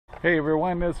Hey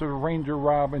everyone, this is Ranger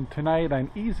Rob, and tonight on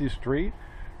Easy Street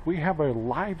we have a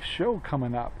live show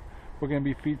coming up. We're going to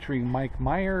be featuring Mike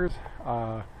Myers,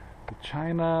 the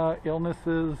China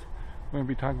illnesses. We're going to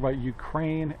be talking about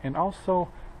Ukraine and also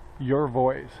your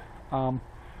voice.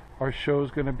 Our show is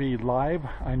going to be live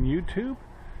on YouTube.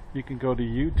 You can go to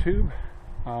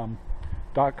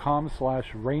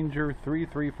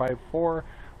youtube.com/Ranger3354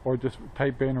 or just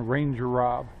type in Ranger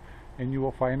Rob and you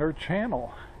will find our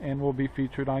channel, and we'll be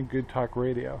featured on Good Talk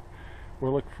Radio.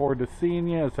 We'll look forward to seeing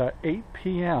you. It's at 8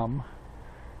 p.m.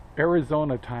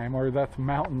 Arizona time, or that's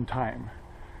Mountain Time,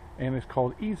 and it's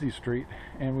called Easy Street,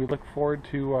 and we look forward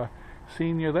to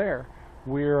seeing you there.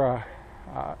 We're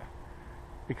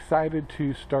excited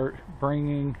to start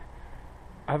bringing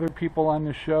other people on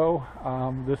the show.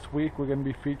 This week we're going to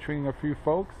be featuring a few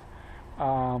folks,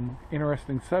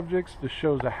 interesting subjects. The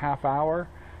show's a half hour,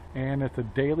 and it's a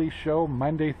daily show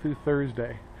Monday through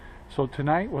Thursday. So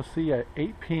tonight we'll see you at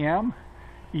 8 p.m.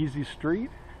 Easy Street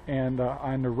and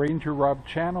on the Ranger Rob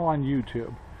channel on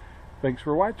YouTube. Thanks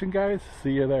for watching, guys.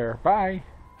 See you there. Bye.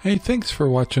 Hey, thanks for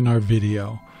watching our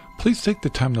video. Please take the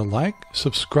time to like,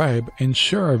 subscribe, and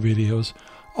share our videos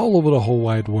all over the whole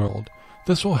wide world.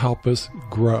 This will help us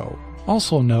grow.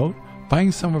 Also note,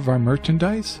 buying some of our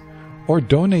merchandise or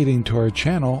donating to our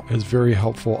channel is very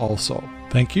helpful also.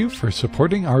 Thank you for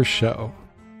supporting our show.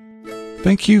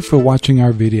 Thank you for watching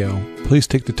our video. Please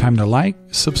take the time to like,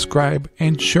 subscribe,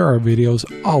 and share our videos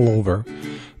all over.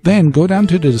 Then go down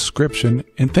to the description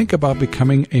and think about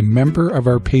becoming a member of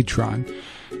our Patreon.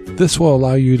 This will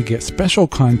allow you to get special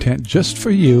content just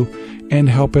for you and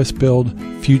help us build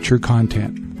future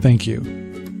content. Thank you.